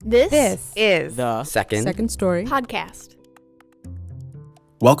This is The Second Story podcast.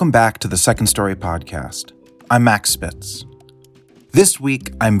 Welcome back to the Second Story podcast. I'm Max Spitz. This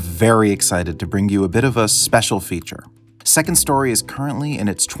week, I'm very excited to bring you a bit of a special feature. Second Story is currently in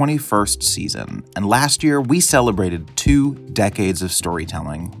its 21st season, and last year we celebrated 2 decades of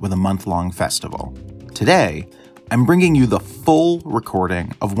storytelling with a month-long festival. Today, I'm bringing you the full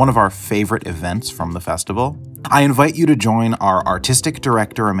recording of one of our favorite events from the festival. I invite you to join our artistic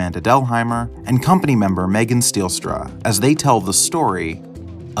director Amanda Delheimer and company member Megan Steelstra as they tell the story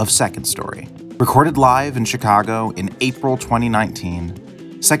of Second Story. Recorded live in Chicago in April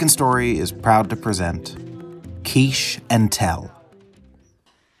 2019, Second Story is proud to present Quiche and Tell.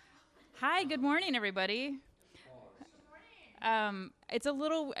 Hi, good morning, everybody. It's a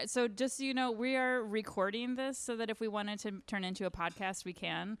little, so just so you know, we are recording this so that if we wanted to turn into a podcast, we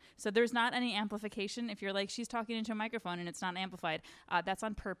can. So there's not any amplification. If you're like, she's talking into a microphone and it's not amplified, that's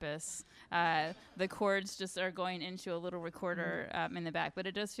on purpose. The cords just are going into a little recorder in the back, but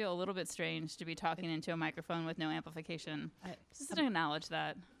it does feel a little bit strange to be talking into a microphone with no amplification. Just to acknowledge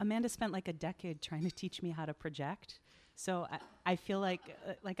that. Amanda spent like a decade trying to teach me how to project. So I feel like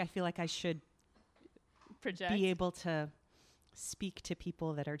I should Project. be able to speak to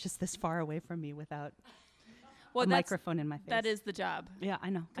people that are just this far away from me without a microphone in my face. That is the job. Yeah, I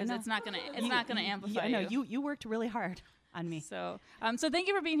know. Because it's not gonna amplify you. you. You worked really hard on me. So thank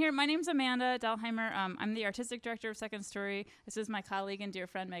you for being here. My name's Amanda Delheimer. I'm the artistic director of Second Story. This is my colleague and dear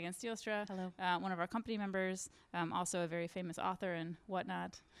friend Megan Steelstra. Hello. One of our company members, also a very famous author and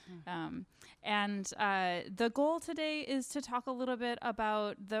whatnot. The goal today is to talk a little bit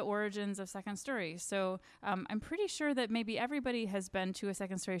about the origins of Second Story. So I'm pretty sure that maybe everybody has been to a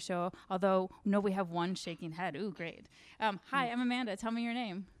Second Story show, although no, we have one shaking head. Ooh, great. Hi, I'm Amanda. Tell me your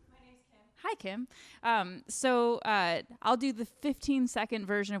name. Hi, Kim. I'll do the 15-second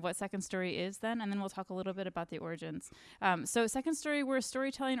version of what Second Story is then, and then we'll talk a little bit about the origins. So Second Story, we're a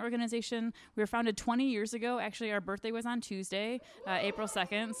storytelling organization. We were founded 20 years ago. Actually, our birthday was on Tuesday, April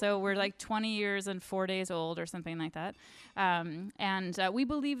 2nd. So we're like 20 years and 4 days old or something like that. We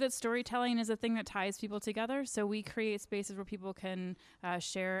believe that storytelling is a thing that ties people together. So we create spaces where people can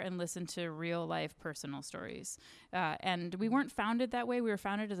share and listen to real-life personal stories. And we weren't founded that way. We were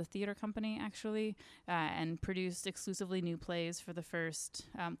founded as a theater company, actually, and produced exclusively new plays for the first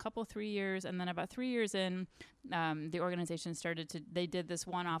 3 years. And then about 3 years in, the organization they did this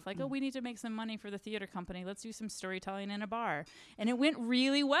one-off, like, oh, we need to make some money for the theater company. Let's do some storytelling in a bar. And it went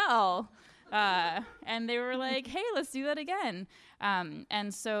really well. And they were like, hey, let's do that again.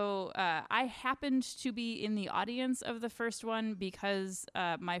 I happened to be in the audience of the first one because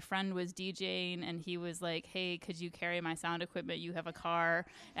my friend was DJing and he was like, hey, could you carry my sound equipment? You have a car.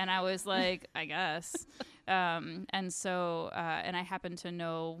 And I was like, I guess. And I happened to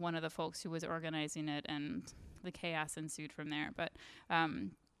know one of the folks who was organizing it, and the chaos ensued from there. But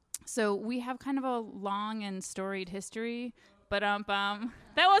so we have kind of a long and storied history. But that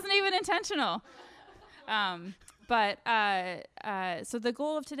wasn't even intentional. So the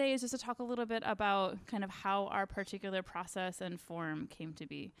goal of today is just to talk a little bit about kind of how our particular process and form came to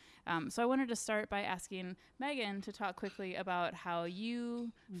be. So I wanted to start by asking Megan to talk quickly about how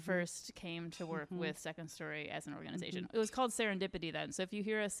you first came to work with Second Story as an organization. It was called Serendipity then. So if you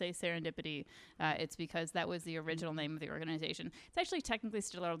hear us say Serendipity, it's because that was the original name of the organization. It's actually technically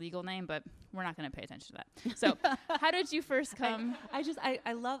still our legal name, but we're not going to pay attention to that. So how did you first come?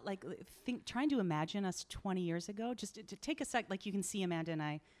 I love, trying to imagine us 20 years ago. Just to take a sec, like you can see Amanda and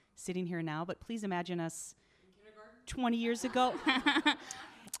I sitting here now, but please imagine us 20 years ago.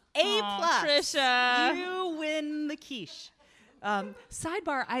 A+. Trisha. You win the quiche.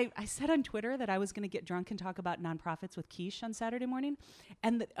 Sidebar, I said on Twitter that I was going to get drunk and talk about nonprofits with quiche on Saturday morning.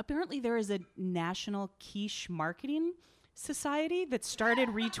 And apparently there is a national quiche marketing society that started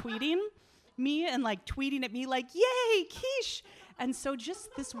retweeting me and like tweeting at me like, yay, quiche. And so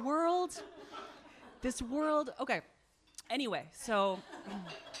just this world, okay. Anyway, so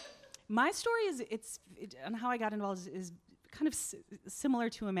my story and how I got involved is kind of similar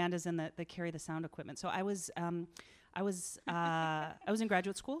to Amanda's in the carry the sound equipment. So I was in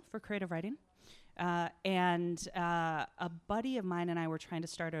graduate school for creative writing, and a buddy of mine and I were trying to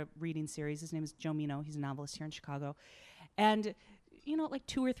start a reading series. His name is Joe Mino. He's a novelist here in Chicago, and like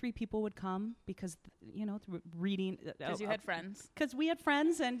 2 or 3 people would come because reading. Because you had friends. Because we had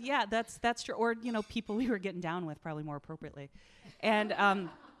friends, and yeah, that's true. Or people we were getting down with, probably more appropriately,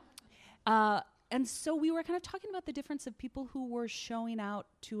 and so we were kind of talking about the difference of people who were showing out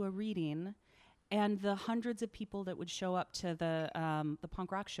to a reading and the hundreds of people that would show up to the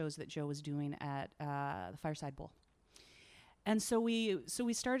punk rock shows that Joe was doing at the Fireside Bowl. And so we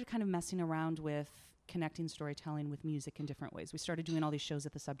started kind of messing around with connecting storytelling with music in different ways. We started doing all these shows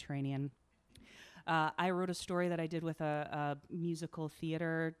at the Subterranean. I wrote a story that I did with a musical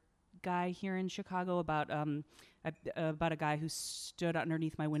theater guy here in Chicago about a guy who stood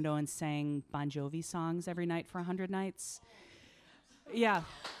underneath my window and sang Bon Jovi songs every night for 100 nights. Yeah.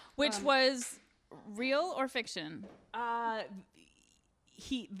 Which was real or fiction? The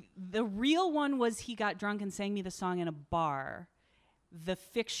real one was he got drunk and sang me the song in a bar. The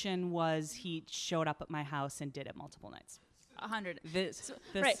fiction was he showed up at my house and did it multiple nights. 100. This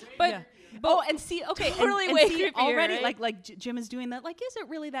right, but yeah. Oh, and see, okay, totally and way see creepier, already, right? Jim is doing that. Like, is it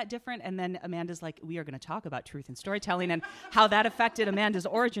really that different? And then Amanda's like, we are going to talk about truth in storytelling and how that affected Amanda's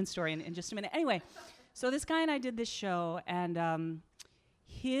origin story in just a minute. Anyway, so this guy and I did this show, and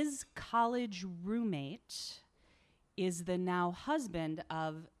his college roommate is the now husband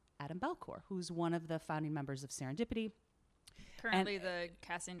of Adam Belcour, who's one of the founding members of Serendipity. Currently the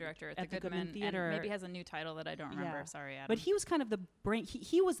casting director at the Goodman Theater. And maybe has a new title that I don't remember. Yeah. Sorry, Adam. But he was kind of the brain.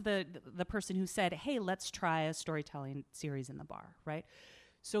 He was the person who said, hey, let's try a storytelling series in the bar, right?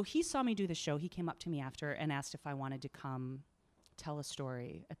 So he saw me do the show. He came up to me after and asked if I wanted to come tell a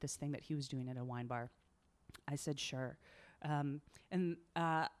story at this thing that he was doing at a wine bar. I said, sure.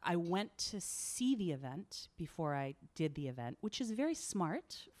 I went to see the event before I did the event, which is very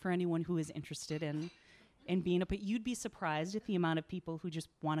smart for anyone who is interested in being but you'd be surprised at the amount of people who just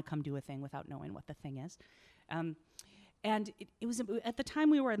want to come do a thing without knowing what the thing is. And it was at the time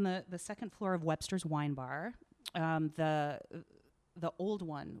we were in the second floor of Webster's Wine Bar, the old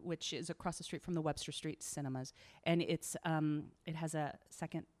one, which is across the street from the Webster Street Cinemas, and it has a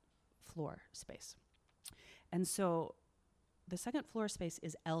second floor space. And so the second floor space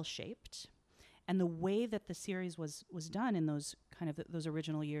is L-shaped, and the way that the series was done in those kind of those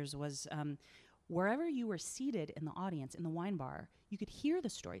original years was wherever you were seated in the audience in the wine bar, you could hear the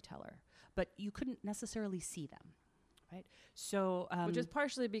storyteller, but you couldn't necessarily see them, right? So which is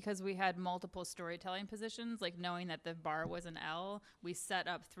partially because we had multiple storytelling positions, like knowing that the bar was an L, we set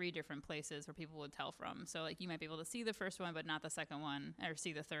up 3 different places where people would tell from. So like you might be able to see the first one, but not the second one, or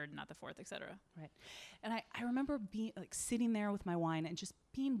see the third, not the fourth, etc. Right. And I remember being like sitting there with my wine and just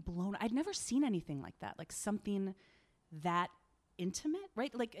being blown. I'd never seen anything like that, like something that intimate,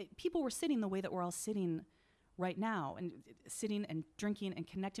 right? Like people were sitting the way that we're all sitting right now, and sitting and drinking and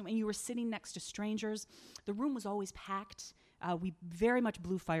connecting, and you were sitting next to strangers. The room was always packed. We very much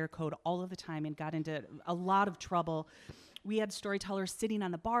blew fire code all of the time and got into a lot of trouble. We had storytellers sitting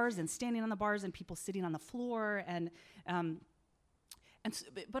on the bars and standing on the bars, and people sitting on the floor.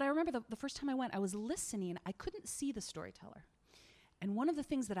 But I remember the first time I went, I was listening. I couldn't see the storyteller, and one of the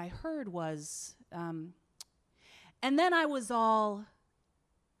things that I heard was, and then I was all,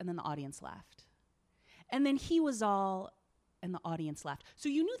 and then the audience laughed. And then he was all, and the audience laughed. So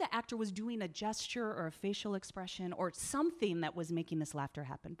you knew the actor was doing a gesture or a facial expression or something that was making this laughter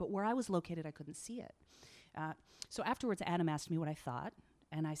happen. But where I was located, I couldn't see it. So afterwards, Adam asked me what I thought.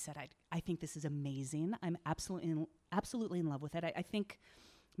 And I said, I think this is amazing. I'm absolutely in love with it. I think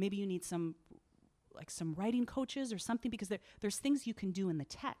maybe you need some writing coaches or something, because there's things you can do in the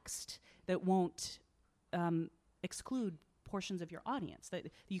text that won't exclude portions of your audience,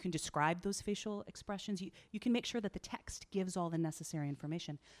 that you can describe those facial expressions. You can make sure that the text gives all the necessary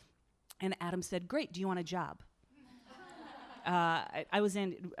information. And Adam said, great, do you want a job? I was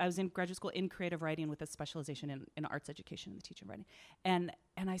in graduate school in creative writing with a specialization in arts education and the teaching of writing. And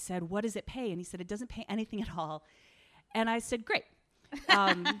I said, what does it pay? And he said, it doesn't pay anything at all. And I said, great.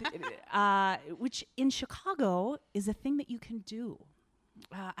 Which in Chicago is a thing that you can do.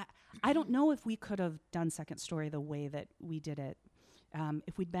 I don't know if we could have done Second Story the way that we did it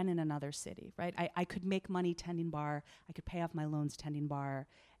if we'd been in another city, right? I could make money tending bar, I could pay off my loans tending bar,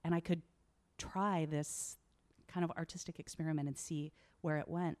 and I could try this kind of artistic experiment and see where it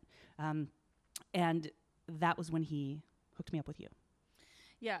went. And that was when he hooked me up with you.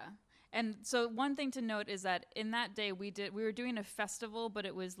 Yeah. And so one thing to note is that in that day we were doing a festival, but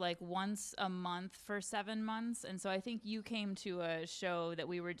it was like once a month for 7 months. And so I think you came to a show that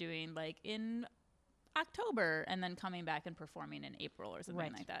we were doing like in October and then coming back and performing in April or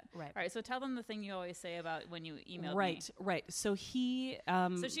something like that. Right. All right. So tell them the thing you always say about when you emailed me. Right. So he...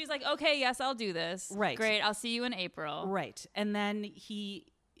 so she's like, okay, yes, I'll do this. Right. Great. I'll see you in April. Right. And then he...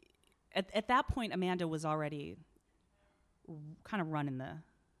 At that point, Amanda was already kind of running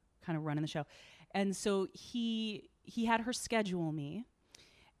the show. And so he had her schedule me.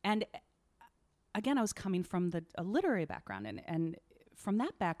 And again, I was coming from a literary background. And from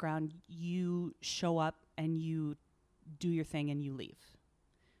that background, you show up and you do your thing and you leave.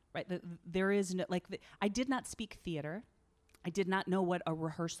 Right? There is no, I did not speak theater. I did not know what a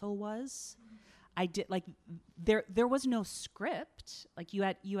rehearsal was. I did like there was no script. Like you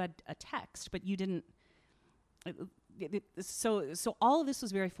had a text, but you didn't. So all of this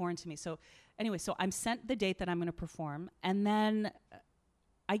was very foreign to me. So anyway, so I'm sent the date that I'm going to perform, and then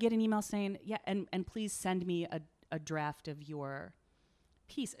I get an email saying, yeah, and please send me a draft of your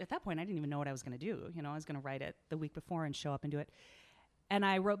piece. At that point, I didn't even know what I was going to do. You know, I was going to write it the week before and show up and do it. And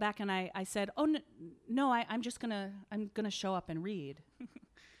I wrote back and I said, oh, no, I'm going to show up and read.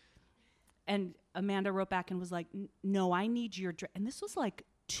 And Amanda wrote back and was like, no, I need your draft. And this was like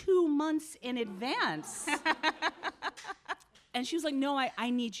 2 months in advance. And she was like, no, I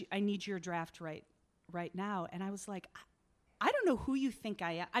need your draft right now. And I was like, I don't know who you think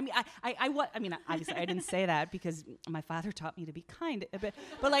I am. I mean, obviously I didn't say that because my father taught me to be kind,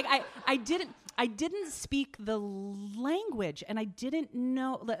 but like I didn't speak the language, and I didn't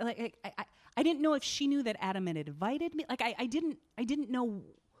know, like I didn't know if she knew that Adam had invited me. Like I didn't know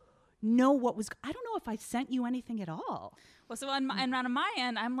what was. I don't know if I sent you anything at all. Well, so on my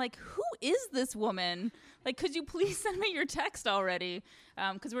end, I'm like, who is this woman? Like, could you please send me your text already?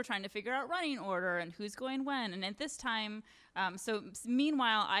 Because we're trying to figure out running order and who's going when. And at this time,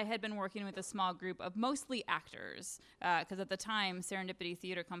 meanwhile, I had been working with a small group of mostly actors. Because at the time, Serendipity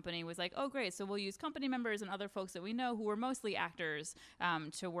Theater Company was like, oh, great. So we'll use company members and other folks that we know who were mostly actors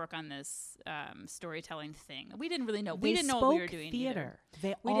to work on this storytelling thing. We didn't really know. We didn't know what we were doing. Theater.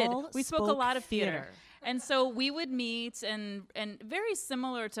 We spoke a lot of theater. And so we would meet, and very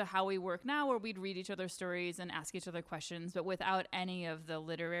similar to how we work now, where we'd read each other's stories and ask each other questions, but without any of the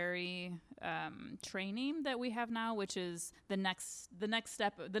literary training that we have now, which is the next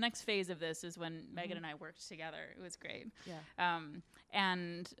step, the next phase of this is when Megan and I worked together. It was great. Yeah.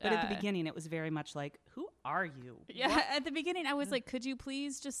 But at the beginning, it was very much like, who are you? Yeah. What? At the beginning, I was like, could you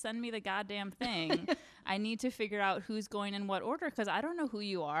please just send me the goddamn thing? I need to figure out who's going in what order, because I don't know who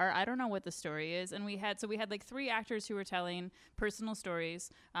you are. I don't know what the story is. And we had like 3 actors who were telling personal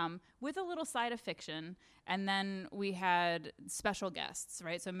stories with a little side of fiction. And then we had special guests,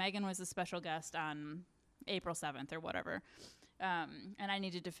 right? So Megan was a special guest on April 7th or whatever. And I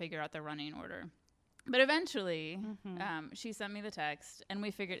needed to figure out the running order. But eventually, she sent me the text, and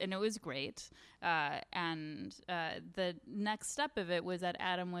we figured, and it was great. And the next step of it was that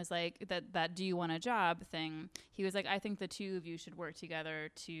Adam was like, that do you want a job thing. He was like, I think the two of you should work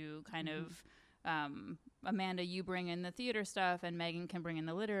together to kind of, Amanda, you bring in the theater stuff, and Megan can bring in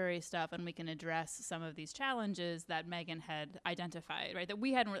the literary stuff, and we can address some of these challenges that Megan had identified, right? That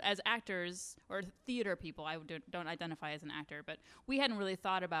we hadn't, as actors or theater people, I don't identify as an actor, but we hadn't really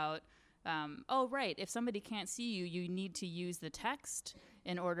thought about, oh, right, if somebody can't see you, you need to use the text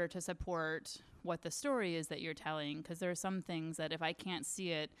in order to support what the story is that you're telling, because there are some things that if I can't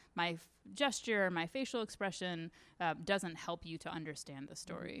see it, my gesture, my facial expression doesn't help you to understand the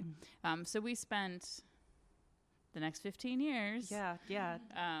story. So we spent the next 15 years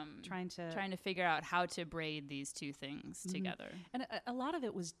trying to figure out how to braid these two things together. And a lot of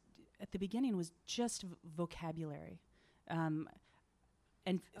it was, at the beginning, was just vocabulary.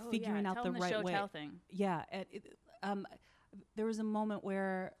 And figuring out the right way. Thing. Yeah. There was a moment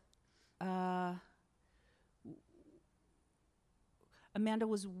where Amanda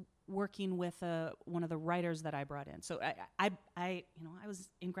was working with one of the writers that I brought in. So I was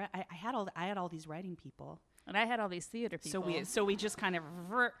in I had all these writing people, and I had all these theater people. So we just kind of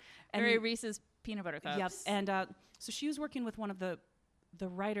very Reese's peanut butter cups. Yep. And so she was working with one of the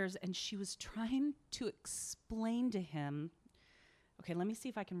writers, and she was trying to explain to him. Okay, let me see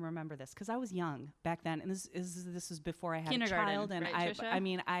if I can remember this, because I was young back then, and this was before I had a child, and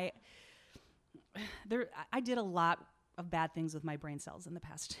right, I did a lot of bad things with my brain cells in the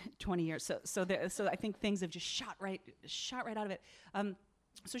past 20 years. So I think things have just shot right out of it.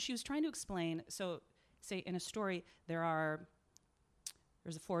 So she was trying to explain. So say in a story there's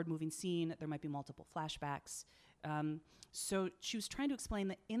a forward moving scene. There might be multiple flashbacks. So she was trying to explain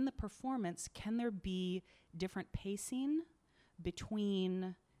that in the performance, can there be different pacing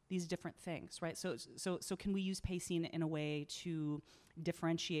between these different things, right? So can we use pacing in a way to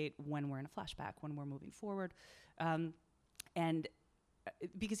differentiate when we're in a flashback, when we're moving forward? And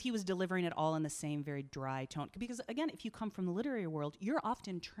because he was delivering it all in the same very dry tone. Because again, if you come from the literary world, you're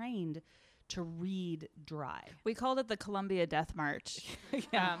often trained to read dry. We called it the Columbia Death March.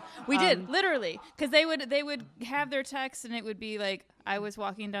 We did, literally, because they would have their text, and it would be like, I was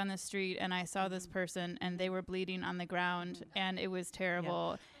walking down the street and I saw this person and they were bleeding on the ground and it was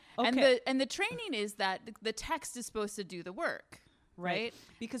terrible. Yeah. Okay. And the training is that the text is supposed to do the work, right?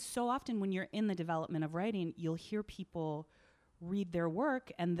 Because so often when you're in the development of writing, you'll hear people read their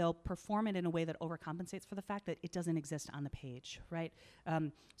work and they'll perform it in a way that overcompensates for the fact that it doesn't exist on the page, right?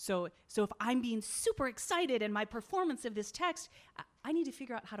 So if I'm being super excited in my performance of this text, I need to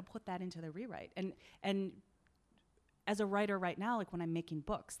figure out how to put that into the rewrite. And as a writer right now, like when I'm making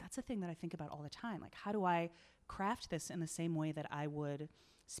books, that's a thing that I think about all the time. Like, how do I craft this in the same way that I would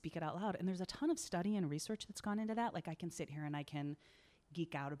speak it out loud? And there's a ton of study and research that's gone into that. Like, I can sit here and I can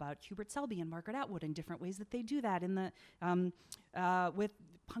geek out about Hubert Selby and Margaret Atwood and different ways that they do that in the with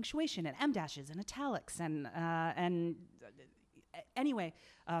punctuation and em dashes and italics and anyway,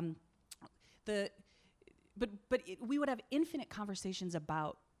 we would have infinite conversations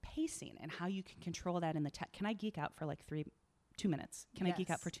about pacing and how you can control that in the text. Can I geek out for like 2 minutes? Can I geek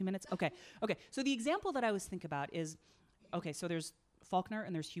out for 2 minutes? Okay. So the example that I always think about is, okay, so there's Faulkner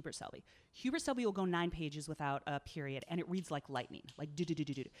and there's Hubert Selby. Hubert Selby will go 9 pages without a period, and it reads like lightning, like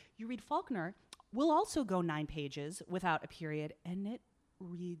do-do-do-do-do. You read Faulkner, will also go 9 pages without a period, and it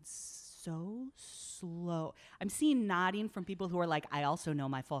reads so slow. I'm seeing nodding from people who are like, I also know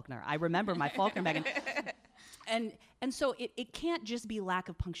my Faulkner. I remember my Faulkner, Megan. And so it can't just be lack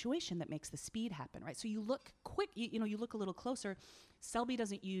of punctuation that makes the speed happen, right? So you look quick, you look a little closer. Selby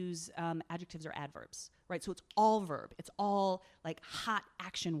doesn't use adjectives or adverbs, right? So it's all verb. It's all like hot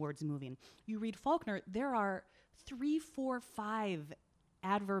action words moving. You read Faulkner, there are 3, 4, 5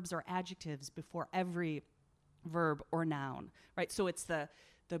 adverbs or adjectives before every verb or noun, right? So it's the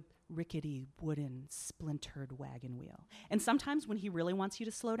rickety, wooden, splintered wagon wheel. And sometimes when he really wants you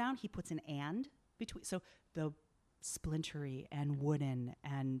to slow down, he puts an and between. So the splintery and wooden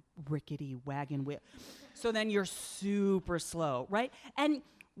and rickety wagon wheel. So then you're super slow, right? And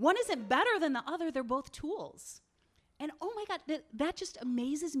one isn't better than the other. They're both tools. And oh my God, that just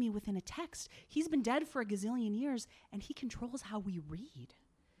amazes me within a text. He's been dead for a gazillion years, and he controls how we read.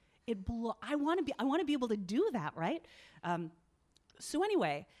 I want to be able to do that, right? So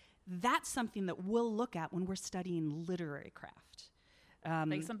anyway, that's something that we'll look at when we're studying literary craft.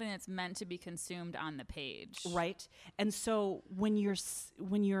 Like something that's meant to be consumed on the page. Right. And so when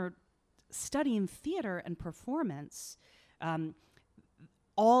you're studying theater and performance,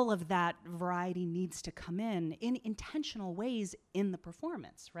 all of that variety needs to come in intentional ways in the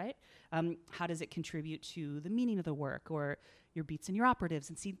performance, right? How does it contribute to the meaning of the work or your beats and your operatives?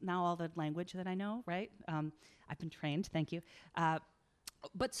 And see, now all the language that I know, right? I've been trained, thank you.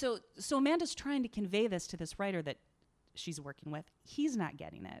 But so Amanda's trying to convey this to this writer that she's working with. He's not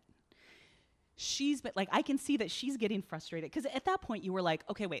getting it. But like, I can see that she's getting frustrated, because at that point you were like,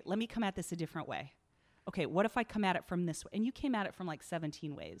 okay, wait, let me come at this a different way. Okay, what if I come at it from this way? And you came at it from like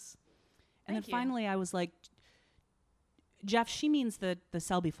 17 ways. And then finally I was like, Jeff, she means the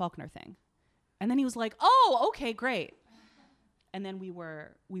Selby Faulkner thing. And then he was like, oh, okay, great. And then we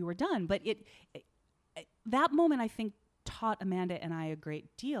were done. But that moment, I think, taught Amanda and I a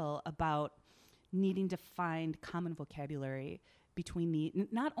great deal about needing to find common vocabulary between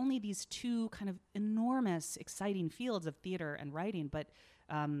not only these two kind of enormous, exciting fields of theater and writing, but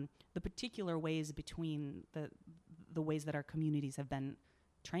the particular ways between the ways that our communities have been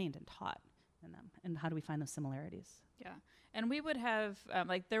trained and taught in them, and how do we find those similarities? Yeah. And we would have,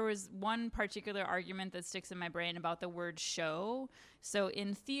 there was one particular argument that sticks in my brain about the word show. So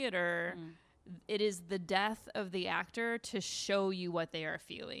in theater, it is the death of the actor to show you what they are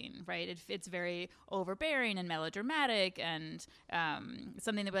feeling, right? It's very overbearing and melodramatic and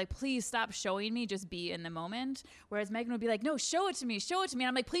something that would be like, please stop showing me, just be in the moment. Whereas Megan would be like, no, show it to me. And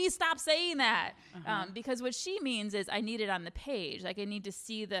I'm like, please stop saying that. Because what she means is I need it on the page. Like I need to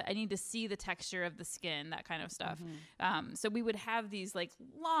see the texture of the skin, that kind of stuff. So we would have these like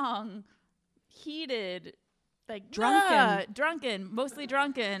long, heated, like mostly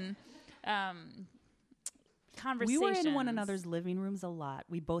drunken conversations. We were in one another's living rooms a lot.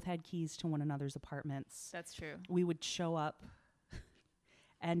 We both had keys to one another's apartments. That's true. We would show up,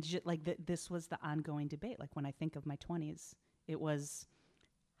 and this was the ongoing debate. Like when I think of my 20s, it was,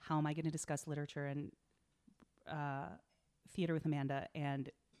 how am I going to discuss literature and theater with Amanda, and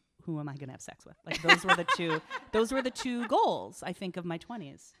who am I going to have sex with? Like those were the two. Those were the two goals, I think, of my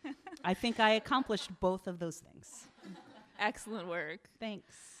 20s. I think I accomplished both of those things. Excellent work.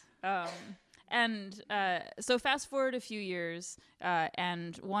 Thanks. So fast forward a few years,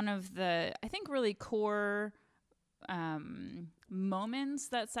 and one of the, I think, really core moments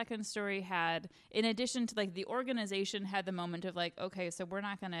that Second Story had, in addition to like the organization, had the moment of like, okay, so we're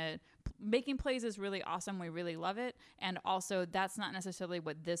not going to, making plays is really awesome. We really love it. And also that's not necessarily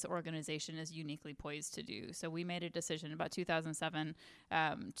what this organization is uniquely poised to do. So we made a decision about 2007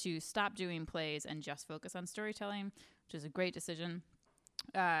 to stop doing plays and just focus on storytelling, which is a great decision.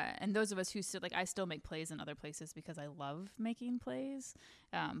 and those of us who still, like, I still make plays in other places because I love making plays.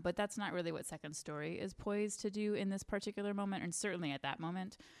 But that's not really what Second Story is poised to do in this particular moment, and certainly at that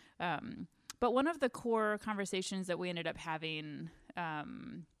moment. But one of the core conversations that we ended up having,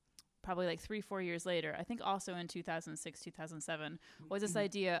 probably like 3-4 years later, I think also in 2006, 2007, was this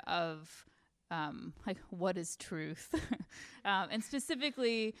idea of, like, what is truth? And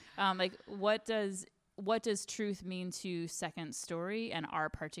specifically, like, what does truth mean to Second Story and our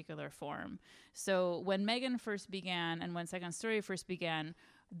particular form? So when Megan first began and when Second Story first began,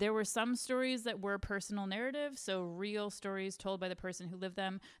 there were some stories that were personal narrative, so real stories told by the person who lived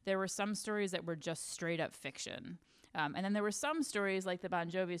them. There were some stories that were just straight up fiction. And then there were some stories, like the Bon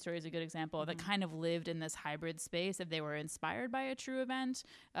Jovi story is a good example, that kind of lived in this hybrid space if they were inspired by a true event,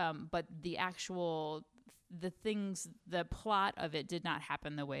 but the plot of it did not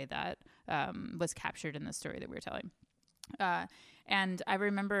happen the way that was captured in the story that we were telling. And I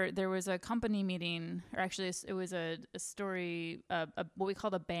remember there was a company meeting, or actually it was a story, what we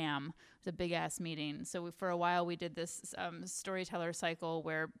called a BAM. It was a big ass meeting. So for a while we did this storyteller cycle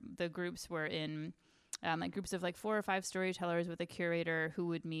where the groups were in like groups of like 4 or 5 storytellers with a curator who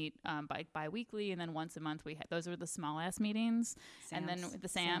would meet bi-weekly, and then once a month we had, those were the small ass meetings, and then the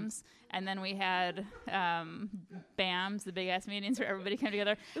SAMs, and then we had BAMs, the big ass meetings where everybody came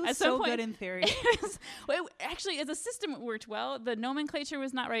together. It was so good in theory. Actually, as a system, it worked well. The nomenclature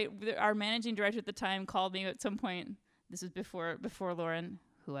was not right. Our managing director at the time called me at some point. This was before Lauren,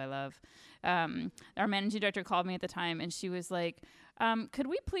 who I love. Our managing director called me at the time, and she was like, could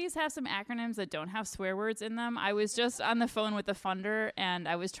we please have some acronyms that don't have swear words in them? I was just on the phone with the funder, and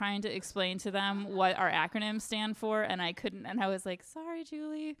I was trying to explain to them what our acronyms stand for, and I couldn't, and I was like, sorry,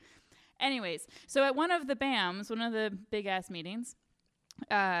 Julie. Anyways, so at one of the BAMs, one of the big-ass meetings,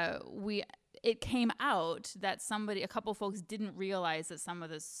 it came out that a couple folks didn't realize that some of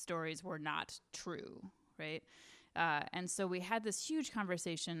the stories were not true, right? And so we had this huge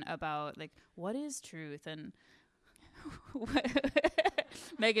conversation about, like, what is truth? And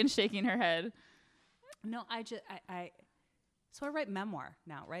Megan's shaking her head. No, so I write memoir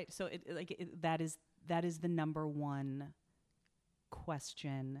now, right? So that is the number one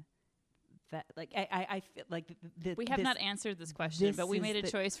question that, like, I feel like we have not answered this question, but we made a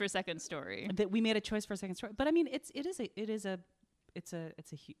choice for Second Story. That we made a choice for Second Story, but I mean, it's a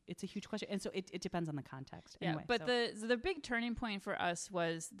huge question, and so it depends on the context. Yeah, anyway, but the big turning point for us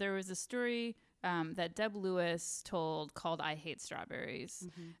was there was a story that Deb Lewis told called "I Hate Strawberries,"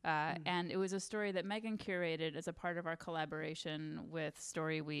 and it was a story that Megan curated as a part of our collaboration with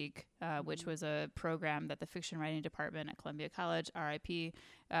Story Week, which was a program that the fiction writing department at Columbia College, RIP,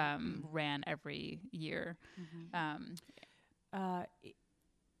 ran every year.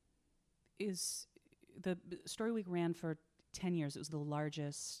 Is the Story Week ran for 10 years. It was the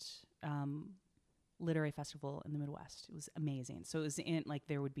largest literary festival in the Midwest. It was amazing. So it was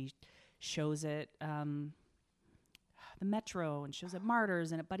there would be shows at the Metro and shows at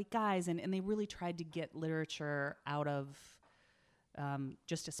Martyrs and at Buddy Guy's, and they really tried to get literature out of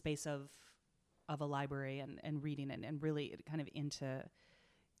just a space of a library and reading and really kind of into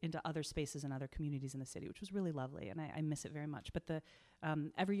other spaces and other communities in the city, which was really lovely, and I miss it very much. But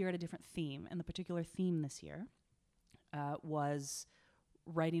every year had a different theme, and the particular theme this year was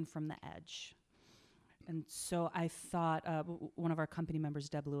writing from the edge. And so I thought one of our company members,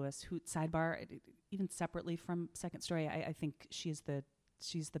 Deb Lewis, who, sidebar, even separately from Second Story, I think she's the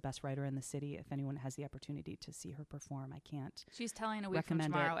best writer in the city. If anyone has the opportunity to see her perform, I can't. She's telling a week from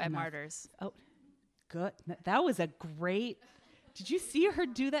tomorrow at Martyrs. Oh, good. That was a great. Did you see her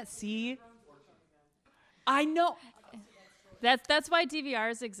do that? See, I know. That's why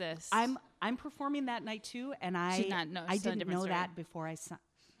DVRs exist. I'm performing that night too, and I didn't know that before I saw.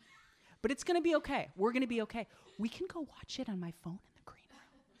 But it's going to be okay. We're going to be okay. We can go watch it on my phone in the green room.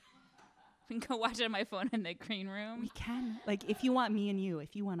 We can go watch it on my phone in the green room. We can. Like, if you want me and you,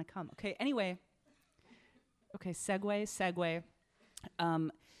 if you want to come. Okay, anyway. Okay, segue.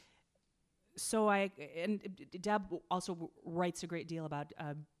 So Deb also writes a great deal about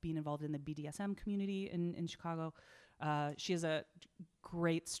being involved in the BDSM community in Chicago. She has a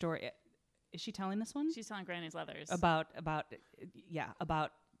great story. Is she telling this one? She's telling Granny's Leathers. About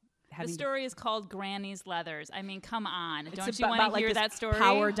having... The story is called Granny's Leathers. I mean, come on. Don't you want to hear that story?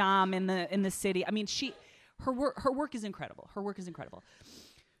 Power dom in the city. I mean, her work is incredible.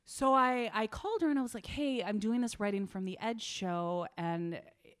 So I called her and I was like, hey, I'm doing this Writing from the Edge show, and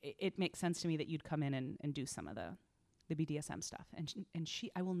it makes sense to me that you'd come in and do some of the BDSM stuff. And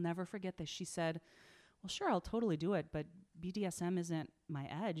she, I will never forget this. She said, well, sure, I'll totally do it, but BDSM isn't my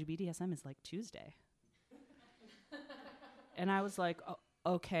edge. BDSM is like Tuesday. And I was like,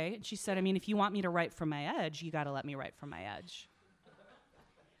 okay. And she said, I mean, if you want me to write from my edge, you got to let me write from my edge.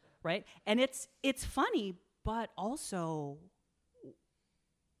 Right? And it's funny, but also,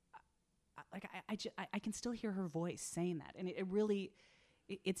 like, I can still hear her voice saying that. And it really,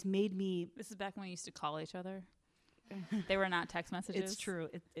 it's made me. This is back when we used to call each other. They were not text messages. It's true.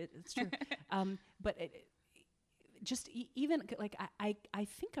 It's true. But just even like I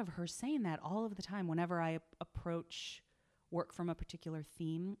think of her saying that all of the time whenever I approach work from a particular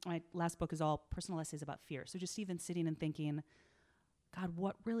theme. My last book is all personal essays about fear. So just even sitting and thinking, God,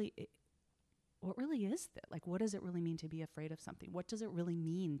 what really is that? Like, what does it really mean to be afraid of something? What does it really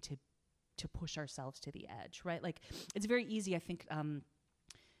mean to push ourselves to the edge, right? Like, it's very easy, I think,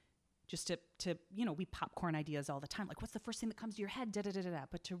 just to we popcorn ideas all the time. Like, what's the first thing that comes to your head? Da-da-da-da-da.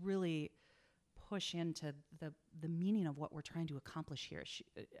 But to really push into the meaning of what we're trying to accomplish here,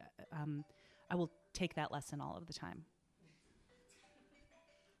 I will take that lesson all of the time.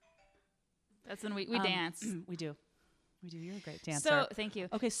 That's when we dance. We do. You're a great dancer. So, thank you.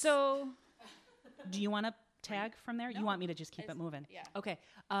 Okay, so do you want to tag from there? No. You want me to just keep it moving? Yeah. Okay.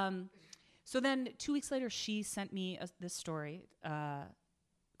 So then 2 weeks later, she sent me this story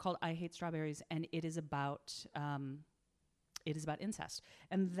called "I Hate Strawberries," and it is about incest,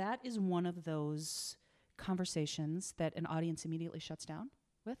 and that is one of those conversations that an audience immediately shuts down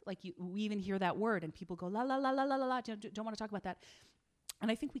with. Like, we even hear that word, and people go la la la la la la la. Don't want to talk about that. And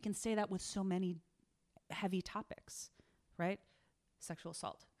I think we can say that with so many heavy topics, right? Sexual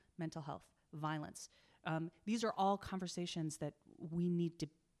assault, mental health, violence. These are all conversations that we need to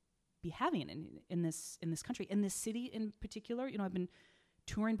be having in this country, in this city in particular. I've been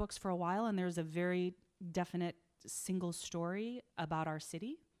touring books for a while, and there's a very definite single story about our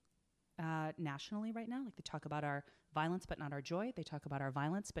city nationally right now. Like, they talk about our violence, but not our joy. They talk about our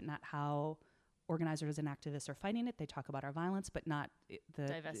violence, but not how organizers and activists are fighting it. They talk about our violence, but not the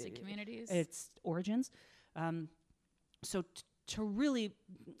divested communities. Its origins. So to really,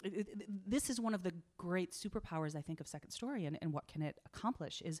 this is one of the great superpowers, I think, of Second Story, and what can it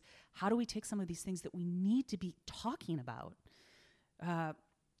accomplish is how do we take some of these things that we need to be talking about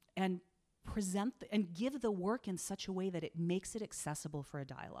and present and give the work in such a way that it makes it accessible for a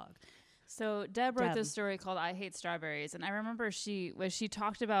dialogue. So Deb wrote this story called "I Hate Strawberries," and I remember she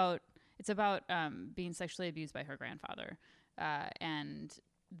talked about. It's about being sexually abused by her grandfather, and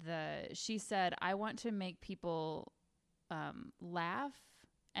she said, "I want to make people laugh,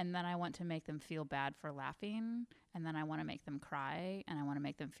 and then I want to make them feel bad for laughing, and then I want to make them cry, and I want to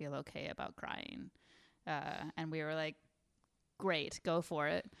make them feel okay about crying." And we were like, "Great, go for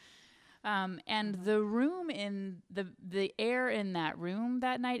it." And the room in the air in that room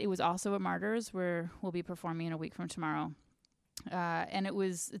that night, it was also at Martyrs, where we'll be performing in a week from tomorrow. And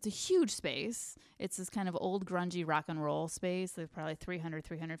it's a huge space. It's this kind of old grungy rock and roll space. There's probably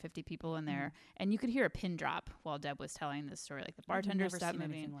 350 people in there. And you could hear a pin drop while Deb was telling this story. Like, the bartender stopped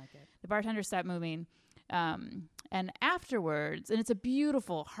moving. The bartender stopped moving. And afterwards, and it's a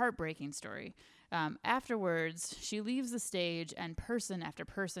beautiful, heartbreaking story. Afterwards, she leaves the stage, and person after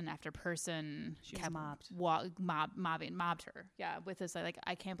person after person kept mobbed her. Yeah, with this,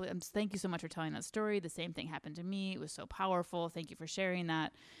 I can't believe. Thank you so much for telling that story. The same thing happened to me. It was so powerful. Thank you for sharing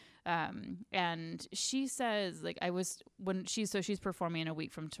that. And she says, she's performing a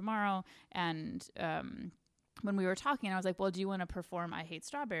week from tomorrow, and when we were talking, I was like, well, do you want to perform "I Hate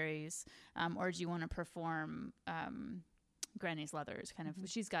Strawberries," or do you want to perform Granny's Leathers? Kind of,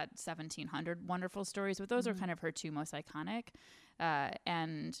 she's got 1,700 wonderful stories, but those are kind of her two most iconic.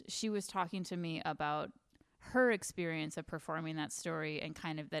 And she was talking to me about her experience of performing that story, and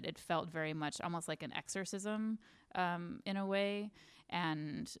kind of that it felt very much almost like an exorcism in a way.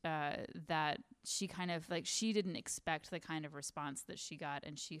 And that she kind of she didn't expect the kind of response that she got,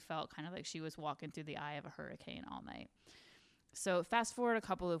 and she felt kind of like she was walking through the eye of a hurricane all night. So fast forward a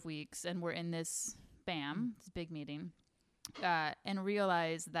couple of weeks, and we're in this this big meeting, and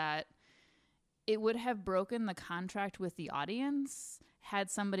realize that it would have broken the contract with the audience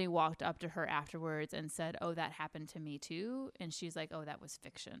had somebody walked up to her afterwards and said, "Oh, that happened to me too." And she's like, "Oh, that was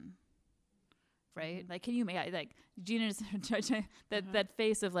fiction." Right? Like, can you make, Gina's that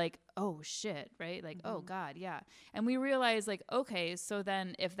face of "Oh shit," right? "Oh God, yeah." And we realize okay, so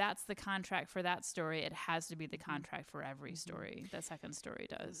then if that's the contract for that story, it has to be the contract for every story that Second Story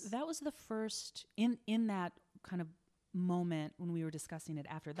does. That was the first, in that kind of moment when we were discussing it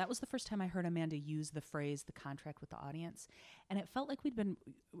after, that was the first time I heard Amanda use the phrase "the contract with the audience." And it felt like we'd been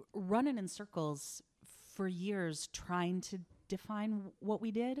running in circles for years trying to define what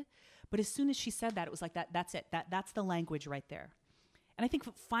we did. But as soon as she said that, it was like that's it. That's the language right there. And I think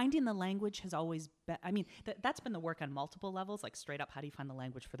finding the language has always been, I mean, that's been the work on multiple levels, like straight up, how do you find the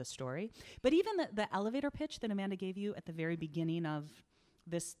language for the story? But even the elevator pitch that Amanda gave you at the very beginning of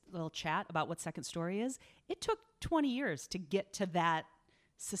this little chat about what Second Story is, it took 20 years to get to that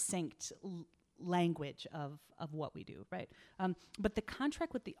succinct language of what we do, right? But the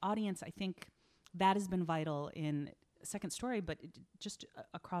contract with the audience, I think that has been vital in Second Story, but just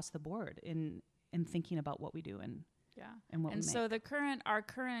across the board in thinking about what we do and what we make. So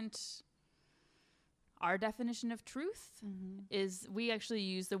our definition of truth is we actually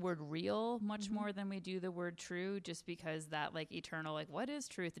use the word real much more than we do the word true, just because that like eternal, like what is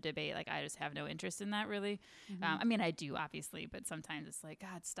truth debate, like I just have no interest in that really. I mean, I do obviously, but sometimes it's like,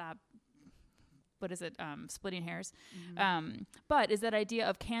 God, stop. What is it? Splitting hairs. But is that idea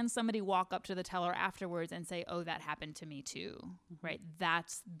of, can somebody walk up to the teller afterwards and say, oh, that happened to me too, right?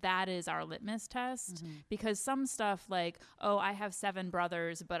 That is our litmus test, because some stuff like, oh, I have 7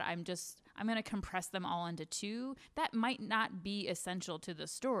 brothers, but I'm going to compress them all into 2. That might not be essential to the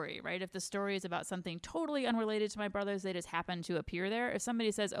story, right? If the story is about something totally unrelated to my brothers, they just happen to appear there. If somebody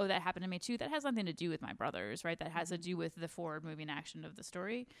says, oh, that happened to me too, that has nothing to do with my brothers, right? That has to do with the forward moving action of the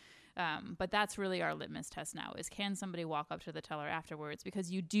story. But that's really our litmus test now, is can somebody walk up to the teller afterwards?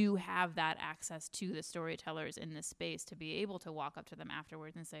 Because you do have that access to the storytellers in this space to be able to walk up to them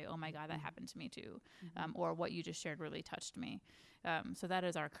afterwards and say, oh my God, that happened to me too. Or what you just shared really touched me. So that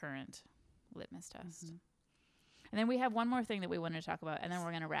is our current litmus test. And then we have one more thing that we wanted to talk about, and then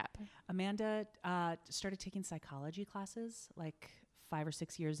we're going to wrap. Amanda started taking psychology classes like 5 or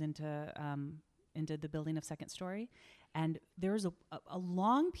 6 years into the building of Second Story. And there was a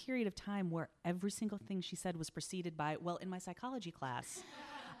long period of time where every single thing she said was preceded by, well, in my psychology class,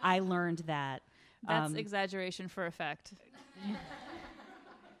 I learned that. That's exaggeration for effect.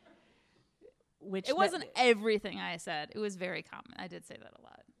 It wasn't everything I said. It was very common. I did say that a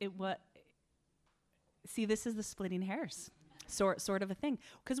lot. See, this is the splitting hairs sort of a thing.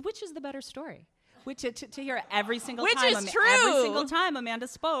 Because which is the better story? Which to hear every single Which time, is true. Every single time Amanda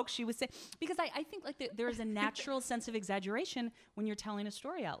spoke, she would say, because I think like there is a natural sense of exaggeration when you're telling a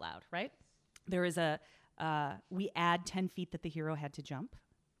story out loud, right? There is we add 10 feet that the hero had to jump,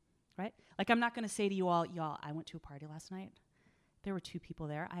 right? Like I'm not going to say to you all, y'all, I went to a party last night. There were 2 people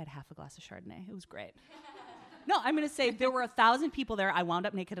there. I had half a glass of Chardonnay. It was great. No, I'm going to say there were 1,000 people there. I wound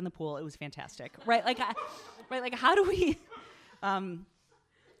up naked in the pool. It was fantastic, right? Like, like how do we?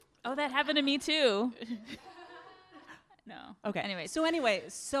 Oh, that happened to me too. No. Okay. Anyway,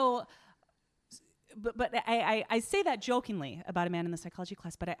 but I say that jokingly about Amanda in the psychology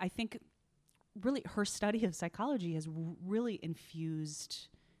class, but I think really her study of psychology has really infused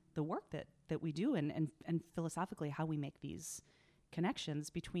the work that we do and philosophically how we make these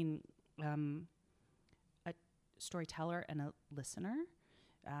connections between a storyteller and a listener.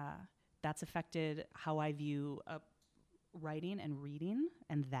 That's affected how I view writing and reading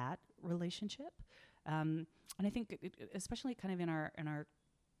and that relationship. And I think especially kind of in our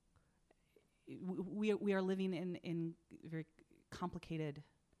we are living in very complicated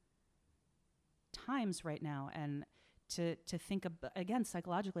times right now, and to think again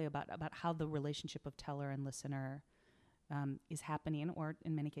psychologically about how the relationship of teller and listener is happening, or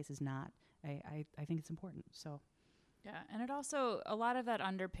in many cases not. I think it's important. So. Yeah, and it also, a lot of that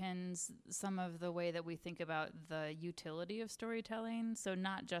underpins some of the way that we think about the utility of storytelling. So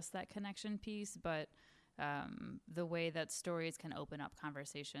not just that connection piece, but the way that stories can open up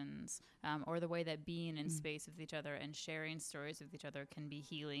conversations, or the way that being in space with each other and sharing stories with each other can be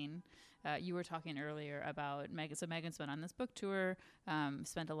healing. You were talking earlier about Megan. So Megan's been on this book tour,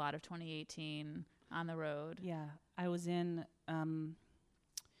 spent a lot of 2018 on the road. Yeah, I was in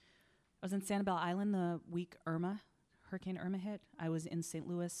Sanibel Island the week Hurricane Irma hit. I was in St.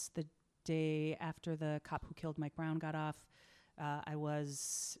 Louis the day after the cop who killed Mike Brown got off. I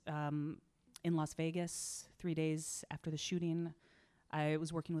was in Las Vegas 3 days after the shooting. I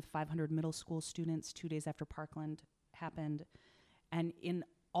was working with 500 middle school students 2 days after Parkland happened. And in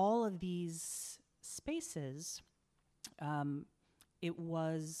all of these spaces, it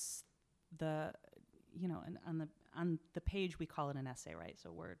was on the page we call it an essay, right?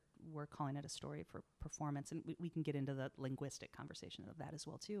 So we're calling it a story for performance, and we can get into the linguistic conversation of that as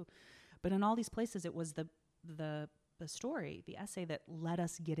well too. But in all these places, it was the story, the essay, that let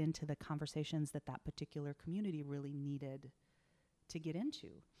us get into the conversations that particular community really needed to get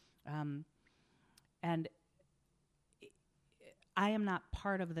into. And I am not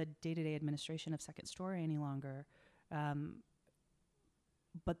part of the day-to-day administration of Second Story any longer,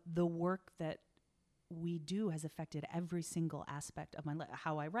 but the work that we do has affected every single aspect of my life.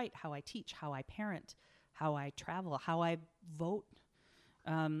 How I write, how I teach, how I parent, how I travel, how I vote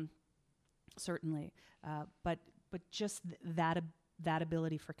certainly. But just that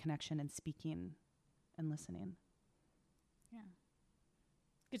ability for connection and speaking and listening. Yeah.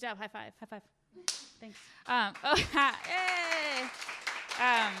 Good job. High five. High five. Thanks.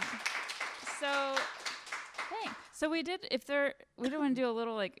 Yay. So we did. We don't want to do a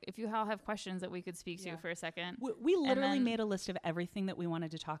little like if you all have questions that we could speak to for a second. We literally made a list of everything that we wanted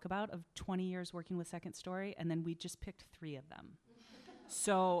to talk about of 20 years working with Second Story, and then we just picked 3 of them.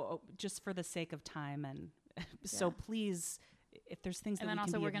 So just for the sake of time, and so please, if there's things and that then we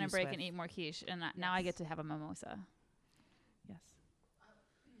also can be we're of going to use break with. and eat more quiche, and now I get to have a mimosa. Yes.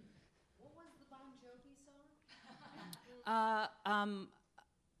 What was the Bon Jovi song?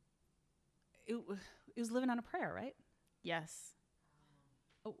 It was Living on a Prayer, right? Yes.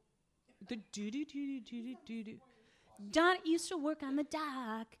 Oh, the do. Don used to work on the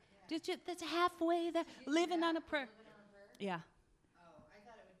dock. That's halfway there. Living on a Prayer. Yeah. Oh, I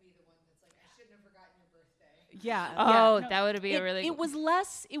thought it would be the one that's like, I shouldn't have forgotten your birthday. Yeah. Oh, yeah. that would be a really. It was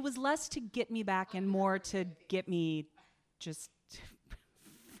less to get me back and more to get me just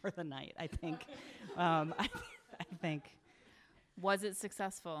for the night. I think. I think. Was it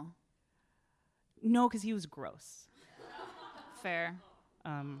successful? No, because he was gross. Fair.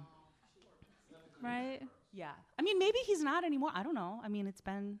 Right? Yeah. I mean, maybe he's not anymore. I don't know. I mean, it's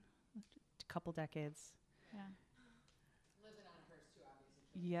been a couple decades. Yeah. Living on hers too,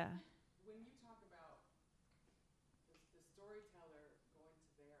 obviously. Yeah. When you talk about the storyteller going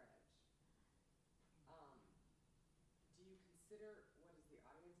to their edge, do you consider what is the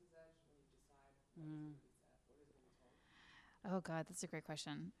audience's edge when you decide what is going to be said? What is going to be told? Oh, God, that's a great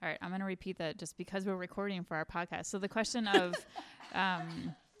question. All right, I'm going to repeat that just because we're recording for our podcast. So the question of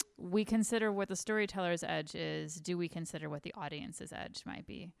we consider what the storyteller's edge is. Do we consider what the audience's edge might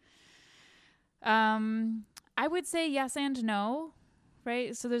be? I would say yes and no,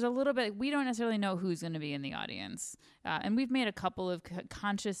 right? So there's a little bit, we don't necessarily know who's going to be in the audience. And we've made a couple of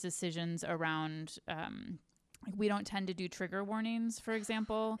conscious decisions around we don't tend to do trigger warnings, for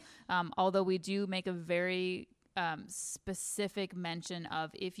example, although we do make a very specific mention of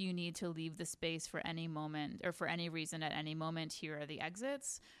if you need to leave the space for any moment or for any reason at any moment, here are the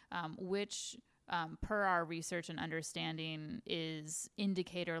exits, which per our research and understanding is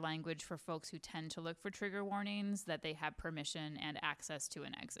indicator language for folks who tend to look for trigger warnings that they have permission and access to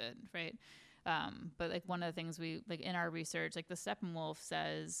an exit, right? But like one of the things we like in our research, like the Steppenwolf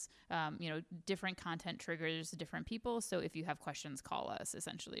says, different content triggers different people. So if you have questions, call us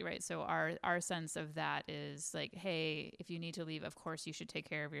essentially. Right. So our sense of that is like, hey, if you need to leave, of course you should take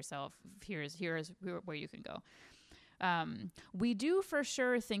care of yourself. Here's where you can go. We do for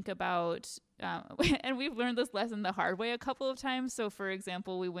sure think about, and we've learned this lesson the hard way a couple of times. So for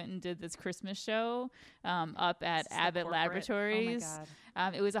example, we went and did this Christmas show up at Abbott Laboratories. Oh my God.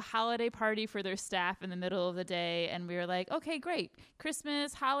 It was a holiday party for their staff in the middle of the day. And we were like, okay, great.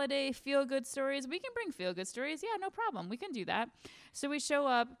 Christmas, holiday, feel-good stories. We can bring feel-good stories. Yeah, no problem. We can do that. So we show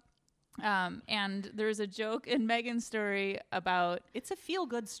up. And there's a joke in Megan's story about... It's a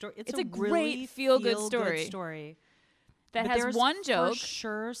feel-good story. It's a really great feel-good story. That but has one joke. For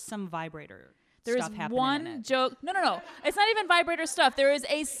sure, some vibrator There's stuff happening one in it. joke. No. It's not even vibrator stuff. There is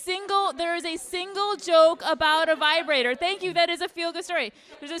a single joke about a vibrator. Thank you. That is a feel-good story.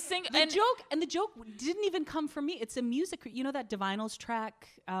 There's a single The joke didn't even come from me. It's a music. You know that Divinals track.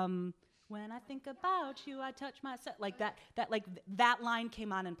 When I think about you, I touch myself. Like that. That line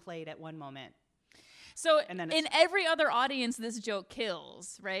came on and played at one moment. So in every other audience, this joke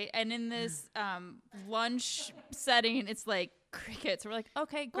kills, right? And in this lunch setting, it's like crickets. We're like,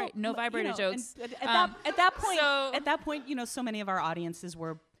 okay, great, no vibrator jokes. At that point, so many of our audiences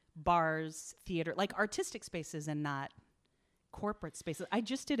were bars, theater, like artistic spaces, and not corporate spaces. I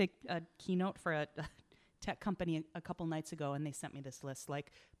just did a keynote for a tech company a couple nights ago, and they sent me this list,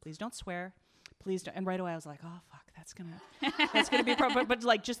 like, please don't swear. Please don't. And right away I was like, oh fuck, that's gonna be a problem. But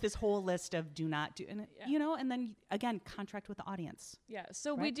like just this whole list of do not do, and and then again contract with the audience. Yeah.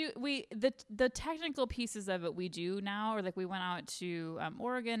 So right? the technical pieces of it we do now, or like we went out to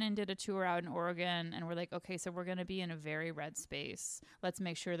Oregon and did a tour out in Oregon, and we're like, okay, so we're gonna be in a very red space. Let's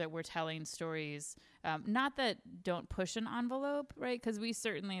make sure that we're telling stories, not that don't push an envelope, right? Because we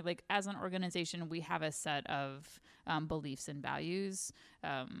certainly, like as an organization, we have a set of beliefs and values.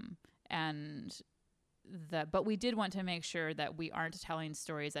 But we did want to make sure that we aren't telling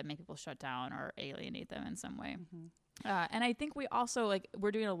stories that make people shut down or alienate them in some way. Mm-hmm. And I think we also,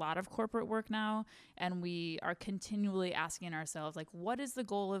 we're doing a lot of corporate work now, and we are continually asking ourselves, what is the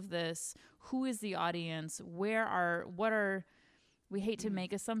goal of this? Who is the audience? We hate to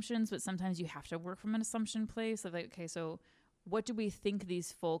make assumptions, but sometimes you have to work from an assumption place of okay, so what do we think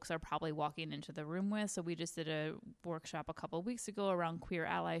these folks are probably walking into the room with? So we just did a workshop a couple of weeks ago around queer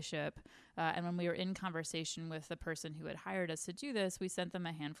allyship. And when we were in conversation with the person who had hired us to do this, we sent them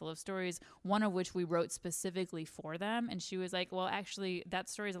a handful of stories, one of which we wrote specifically for them. And she was like, well, actually, that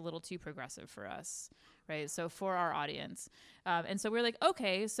story is a little too progressive for us. Right. So for our audience. And so we're like,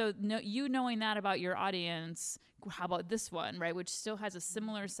 okay, so you knowing that about your audience, how about this one? Right. Which still has a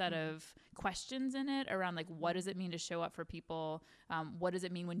similar set of questions in it around like, what does it mean to show up for people? What does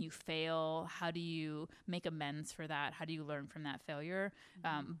it mean when you fail? How do you make amends for that? How do you learn from that failure?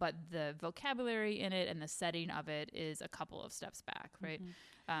 But the vocabulary in it and the setting of it is a couple of steps back. Right.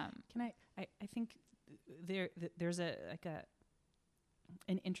 Can I think there's an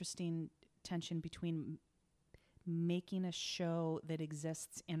interesting tension between making a show that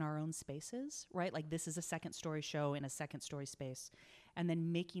exists in our own spaces, right? Like this is a second story show in a second story space, and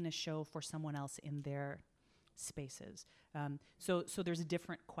then making a show for someone else in their spaces. So there's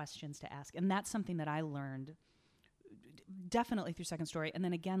different questions to ask. And that's something that I learned definitely through Second Story. And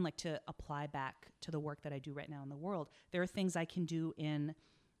then again, like to apply back to the work that I do right now in the world. There are things I can do in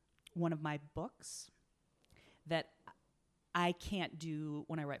one of my books that I can't do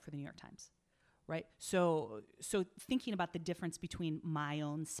when I write for the New York Times, right? So thinking about the difference between my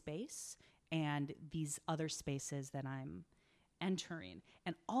own space and these other spaces that I'm entering.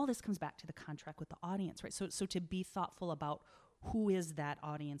 And all this comes back to the contract with the audience, right? So to be thoughtful about who is that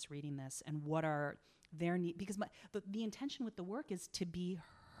audience reading this and what are their needs, because the intention with the work is to be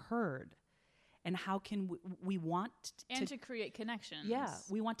heard. And how can we want to create connections. Yeah,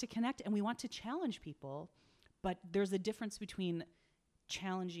 we want to connect and we want to challenge people. But there's a difference between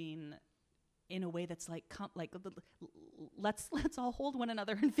challenging in a way that's like let's all hold one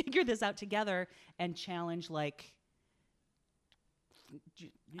another and figure this out together, and challenge like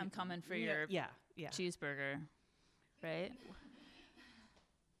I'm coming for your cheeseburger, right?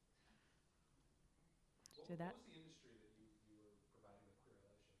 Did that? What was the industry that you were providing with queer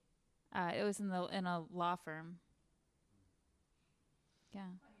allyship? It was in a law firm. Yeah.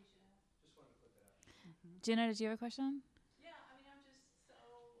 Just wanted to put that out. Gina, did you have a question? Yeah, I mean, I'm just so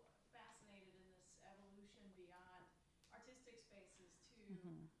fascinated in this evolution beyond artistic spaces to,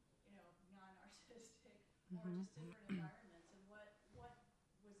 non-artistic or just different environments, and what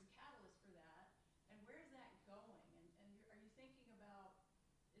was the catalyst for that, and where is that going? And are you thinking about,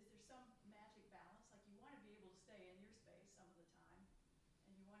 is there some magic balance? Like you want to be able to stay in your space some of the time,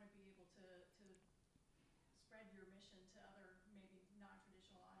 and you want to be able to spread your mission to other maybe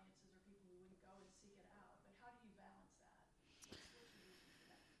non-traditional audiences or people who wouldn't go and seek it out. But how do you balance that? What should you do for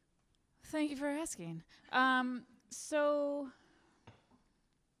that? Thank you for asking. So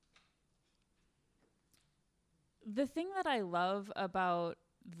the thing that I love about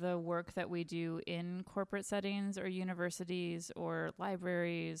the work that we do in corporate settings or universities or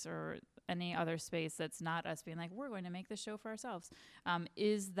libraries or any other space that's not us being like, we're going to make this show for ourselves,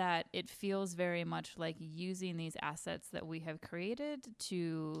 is that it feels very much like using these assets that we have created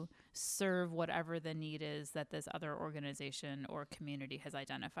to serve whatever the need is that this other organization or community has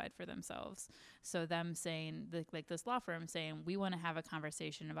identified for themselves. So them saying, like this law firm saying, we want to have a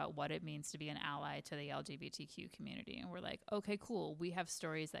conversation about what it means to be an ally to the LGBTQ community. And we're like, okay, cool. We have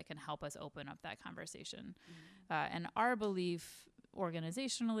stories that can help us open up that conversation. And our belief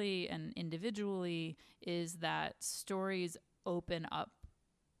organizationally and individually is that stories open up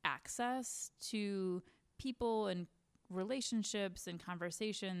access to people and relationships and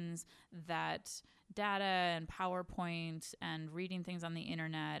conversations that data and PowerPoint and reading things on the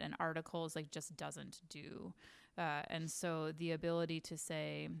internet and articles like just doesn't do. And so the ability to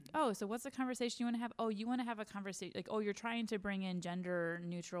say, oh, so what's the conversation you want to have? Oh, you want to have a conversation like, oh, you're trying to bring in gender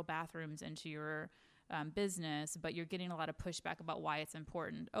neutral bathrooms into your business, but you're getting a lot of pushback about why it's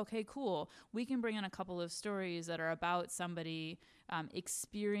important. Okay, cool. We can bring in a couple of stories that are about somebody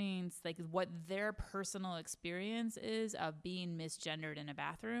experience, like what their personal experience is of being misgendered in a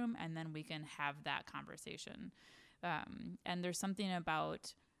bathroom, and then we can have that conversation. And there's something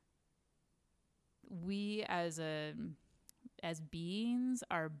about we as beings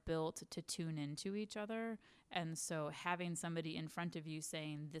are built to tune into each other. And so having somebody in front of you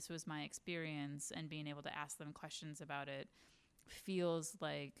saying, this was my experience, and being able to ask them questions about it feels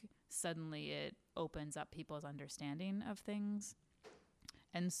like suddenly it opens up people's understanding of things.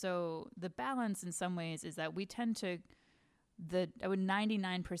 And so the balance in some ways is that we tend to,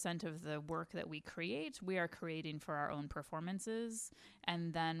 99% of the work that we create, we are creating for our own performances.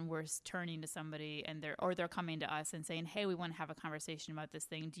 And then we're turning to somebody and they're coming to us and saying, hey, we want to have a conversation about this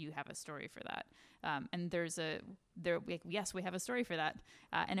thing. Do you have a story for that? And yes, we have a story for that.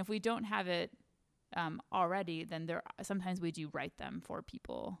 And if we don't have it already, then sometimes we do write them for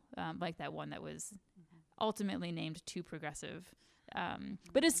people, like that one that was ultimately named Too Progressive.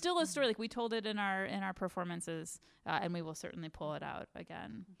 But it's still a story. Like we told it in our performances, and we will certainly pull it out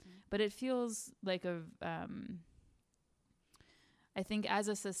again. But it feels like I think as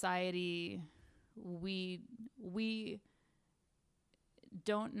a society, we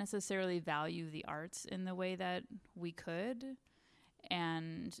don't necessarily value the arts in the way that we could.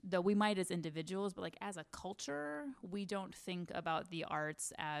 And though we might as individuals, but like as a culture, we don't think about the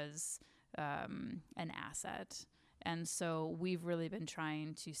arts as an asset. And so we've really been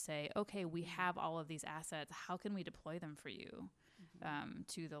trying to say, okay, we have all of these assets. How can we deploy them for you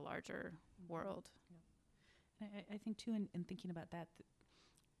to the larger world? I think too, in thinking about that,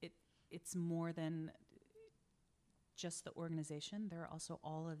 it's more than just the organization. There are also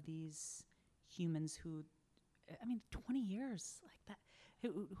all of these humans who, 20 years like that,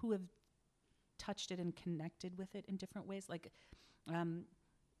 who have touched it and connected with it in different ways. Like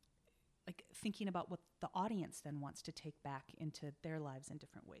thinking about what the audience then wants to take back into their lives in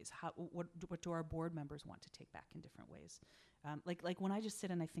different ways. What do our board members want to take back in different ways? Like when I just sit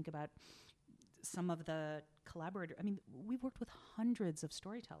and I think about some of the collaborators, we've worked with hundreds of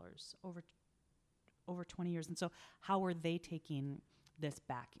storytellers over 20 years. And so how are they taking this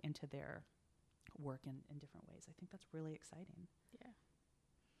back into their work in different ways? I think that's really exciting. Yeah.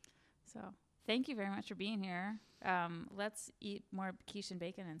 So thank you very much for being here. Let's eat more quiche and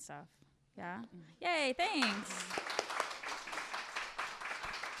bacon and stuff. Yeah? Yay, thanks.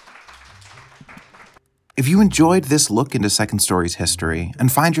 If you enjoyed this look into Second Story's history and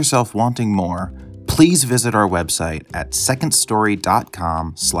find yourself wanting more, please visit our website at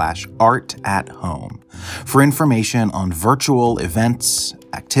secondstory.com/art@home for information on virtual events,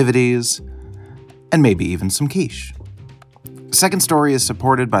 activities, and maybe even some quiche. Second Story is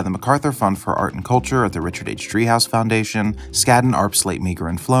supported by the MacArthur Fund for Art and Culture at the Richard H. Driehaus Foundation, Skadden, Arp, Slate, Meagher,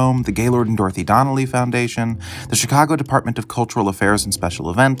 and Flom, the Gaylord and Dorothy Donnelly Foundation, the Chicago Department of Cultural Affairs and Special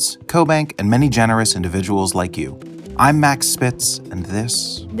Events, CoBank, and many generous individuals like you. I'm Max Spitz, and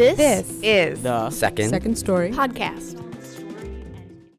this is the Second Story podcast.